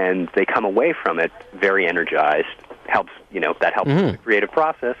 and they come away from it very energized. That helps with the creative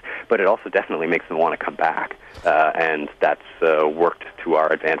process, but it also definitely makes them want to come back, and that's worked to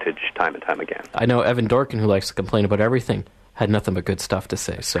our advantage time and time again. I know Evan Dorkin, who likes to complain about everything, had nothing but good stuff to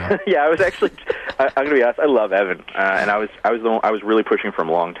say. So yeah, I was actually. I'm going to be honest. I love Evan, and I was really pushing for him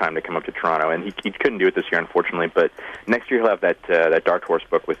a long time to come up to Toronto, and he couldn't do it this year, unfortunately. But next year he'll have that Dark Horse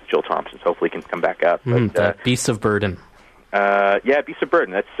book with Jill Thompson, so hopefully he can come back up. But, Beasts of Burden. Beasts of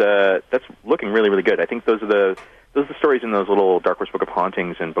Burden. That's looking really, really good. I think those are the stories in those little Dark Horse Book of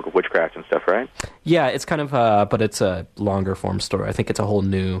Hauntings and Book of Witchcraft and stuff, right? Yeah, it's kind of, but it's a longer form story. I think it's a whole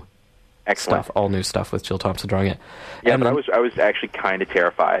new. Excellent. All new stuff with Jill Thompson drawing it. Yeah, but I was actually kind of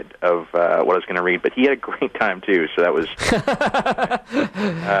terrified of what I was going to read, but he had a great time too. So that was,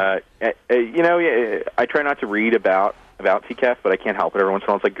 I try not to read about TCAF, but I can't help it. Every once in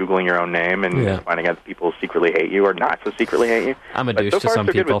a while, it's like Googling your own name and finding out that people secretly hate you or not so secretly hate you. I'm a douche to some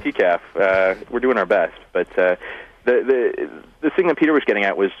people. So far, so good with TCAF. We're doing our best, but the thing that Peter was getting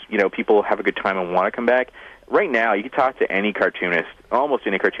at was, people have a good time and want to come back. Right now, you can talk to any cartoonist, almost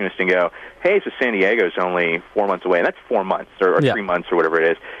any cartoonist, and go, "Hey, so San Diego's only 4 months away," and that's 4 months or 3 months or whatever it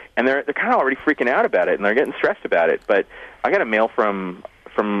is, and they're kind of already freaking out about it and they're getting stressed about it. But I got a mail from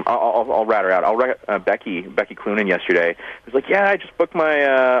I'll rat her out. Becky Cloonan yesterday was like, "Yeah, I just booked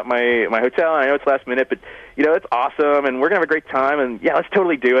my my hotel, and I know it's last minute, but it's awesome, and we're gonna have a great time, and yeah, let's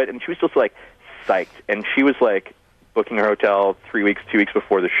totally do it." And she was just like psyched, and she was like booking her hotel 2 weeks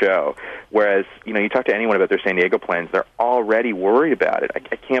before the show. Whereas, you talk to anyone about their San Diego plans, they're already worried about it.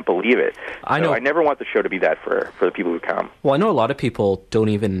 I can't believe it. I know. I never want the show to be that for the people who come. Well, I know a lot of people don't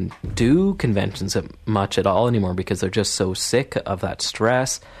even do conventions much at all anymore because they're just so sick of that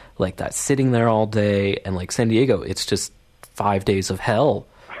stress, like that sitting there all day. And like San Diego, it's just 5 days of hell.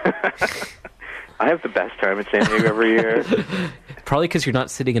 I have the best time in San Diego every year. Probably because you're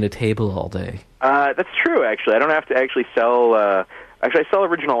not sitting at a table all day. That's true, actually. I don't have to actually sell... I sell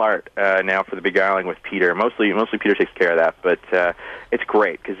original art now for the Beguiling with Peter. Mostly Peter takes care of that, but it's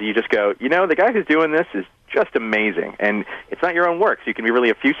great because you just go, the guy who's doing this is just amazing. And it's not your own work, so you can be really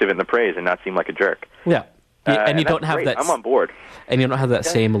effusive in the praise and not seem like a jerk. Yeah. And you don't have great. that... I'm on board. And you don't have that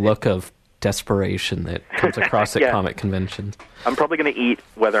same look of desperation that comes across at comic conventions. I'm probably going to eat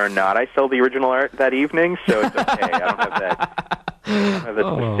whether or not I sell the original art that evening, so it's okay. I don't have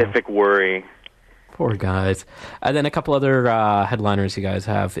that specific worry. Poor guys. And then a couple other headliners you guys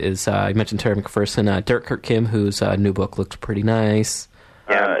have is, you mentioned Terry McPherson, Derek Kirk Kim, whose new book looked pretty nice.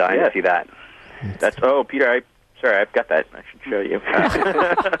 Yeah, I'm dying to see that. Peter, sorry, I've got that. I should show you.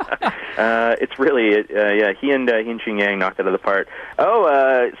 It's really, he and Ching Yang knocked it out of the park.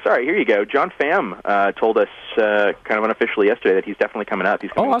 Sorry, here you go. John Pham told us kind of unofficially yesterday that he's definitely coming up.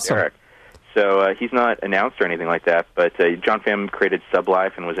 He's coming with Derek. So he's not announced or anything like that, but John Pham created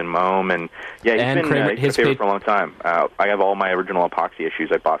Sublife and was in Mome, and he's been his favorite for a long time. I have all my original Epoxy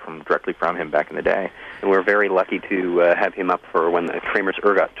issues I bought directly from him back in the day. And we're very lucky to have him up for when the Kramer's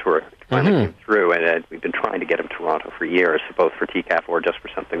Ergot tour finally came through, and we've been trying to get him to Toronto for years, both for TCAF or just for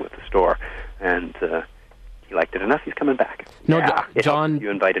something with the store, and he liked it enough, he's coming back. John, you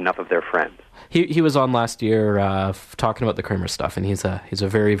invite enough of their friends. He was on last year talking about the Kramer stuff, and he's a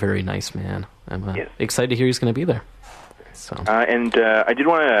very, very nice man. I'm excited to hear he's going to be there. So. I did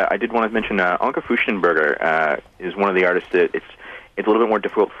want to mention Anke Fuchtenberger is one of the artists that it's a little bit more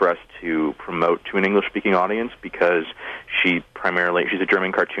difficult for us to promote to an English-speaking audience because she's a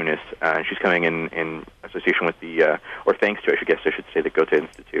German cartoonist, and she's coming in association with or thanks to, I should say, the Goethe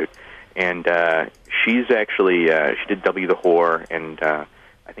Institute. And she's actually, she did W the Whore, and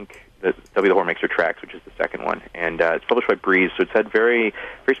I think W. the Whore Makes Her Tracks, which is the second one, and it's published by Breeze, so it's had very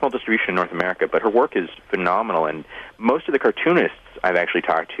very small distribution in North America. But her work is phenomenal, and most of the cartoonists I've actually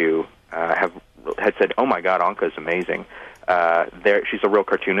talked to had said, "Oh my God, Anka is amazing." She's a real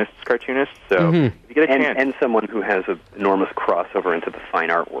cartoonist, so if you get a chance. And someone who has an enormous crossover into the fine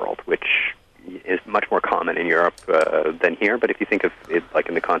art world, which is much more common in Europe than here. But if you think of it like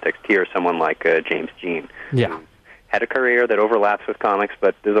in the context here, someone like James Jean, who had a career that overlaps with comics,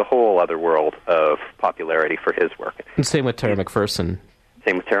 but there's a whole other world of popularity for his work. And same with Tara McPherson.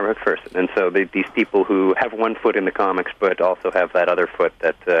 Same with Tara McPherson. And so these people who have one foot in the comics, but also have that other foot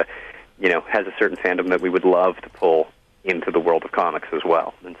that has a certain fandom that we would love to pull into the world of comics as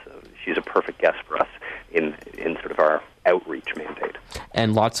well. And so she's a perfect guest for us in sort of our outreach mandate.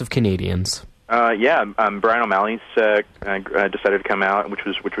 And lots of Canadians. Brian O'Malley's decided to come out, which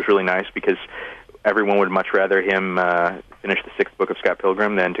was really nice because everyone would much rather him finish the sixth book of Scott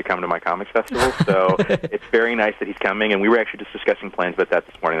Pilgrim than to come to my comics festival. So it's very nice that he's coming, and we were actually just discussing plans about that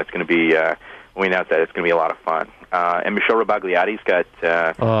this morning. That's going to be when we announced that it's going to be a lot of fun. And Michel Robagliati's got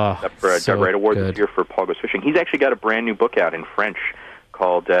up for a Doug Wright Award this year for Paul Goes Fishing. He's actually got a brand new book out in French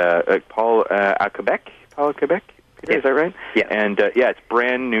called Paul à Quebec. Paul à Quebec. Peter, is that right? Yeah. And it's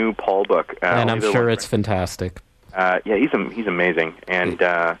brand new Paul book. And I'm sure it's fantastic. He's amazing. And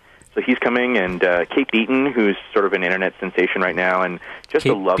so he's coming, and Kate Beaton, who's sort of an internet sensation right now, and just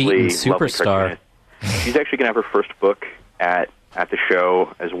Kate a lovely superstar. Cartoonist. She's actually going to have her first book at the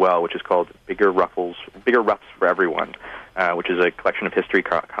show as well, which is called Bigger Ruffs for Everyone, which is a collection of history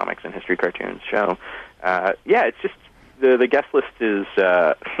comics and history cartoons. So, it's just the guest list is.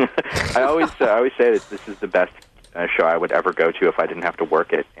 I always say that this is the best show I would ever go to if I didn't have to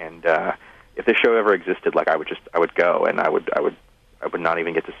work it, and if this show ever existed, like I would go, and I would not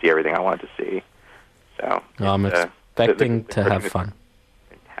even get to see everything I wanted to see. So I'm expecting to have fun.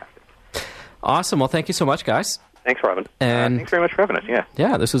 Fantastic. Awesome. Well, thank you so much, guys. Thanks, Robin. And thanks very much for having us.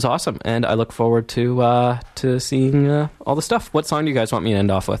 Yeah, this was awesome, and I look forward to seeing all the stuff. What song do you guys want me to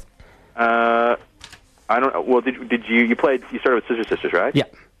end off with? I don't know. Well, did you played? You started with Scissor Sisters, right? Yeah.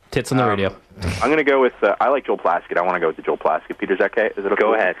 Tits on the radio. I'm going to go with, I like Joel Plaskett. I want to go with the Joel Plaskett. Peter, is that okay? Is it okay?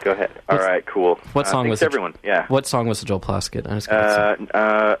 Go ahead. All right, cool. What song was everyone? Yeah. What song was the Joel Plaskett?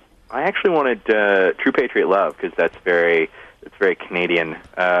 I actually wanted True Patriot Love, because it's very Canadian.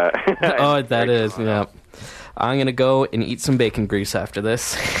 That is, yeah. I'm going to go and eat some bacon grease after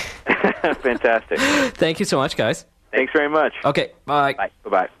this. Fantastic. Thank you so much, guys. Thanks very much. Okay, bye. Bye.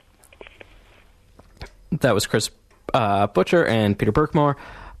 Bye-bye. That was Chris Butcher and Peter Berkmore.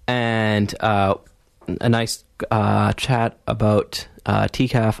 And a nice chat about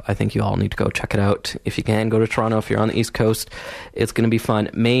TCAF. I think you all need to go check it out. If you can, go to Toronto. If you're on the East Coast, it's going to be fun.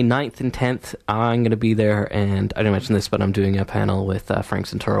 May 9th and 10th, I'm going to be there. And I didn't mention this, but I'm doing a panel with Frank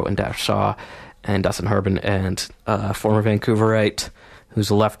Santoro and Dash Shaw and Dustin Harbin and former Vancouverite who's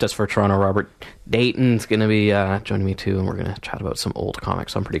a leftist for Toronto, Robert Dayton's going to be joining me too. And we're going to chat about some old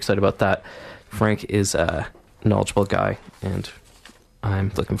comics. So I'm pretty excited about that. Frank is a knowledgeable guy, and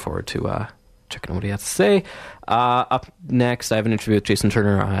I'm looking forward to checking out what he has to say. Up next, I have an interview with Jason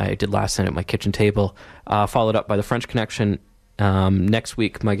Turner I did last night at my kitchen table, followed up by The French Connection. Next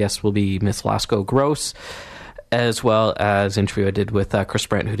week, my guest will be Miss Lasco Gross, as well as an interview I did with Chris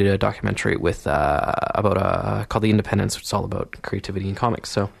Brandt, who did a documentary with called The Independence, which is all about creativity in comics.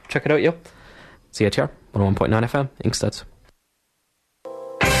 So check it out, yo. CITR 101.9 FM, Inkstuds.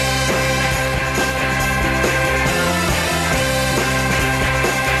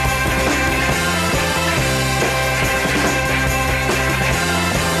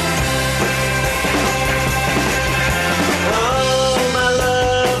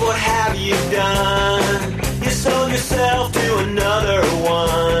 To another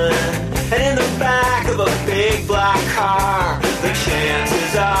one, and in the back of a big black car, the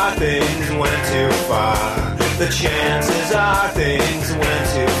chances are things went too far. The chances are things went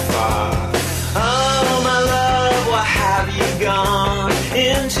too far. Oh my love, why have you gone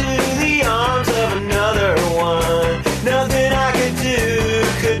into the arms of another one? Nothing I could do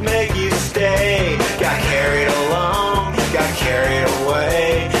could make you stay. Got carried along, got carried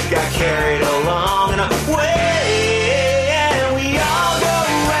away, got carried along and away.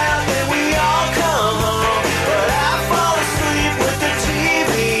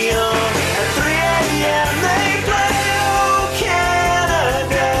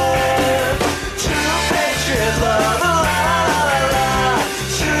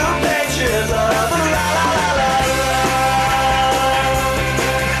 True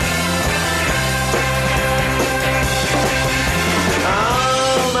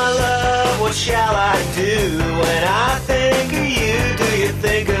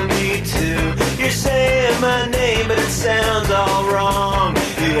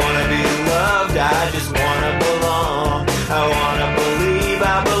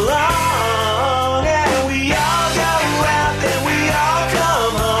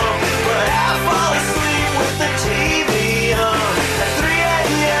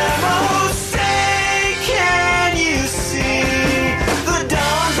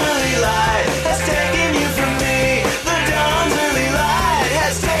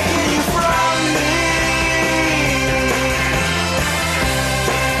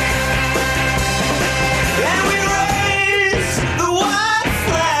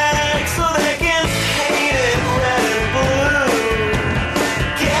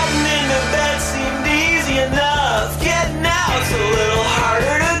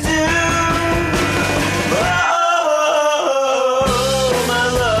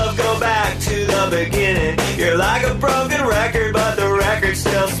like a broken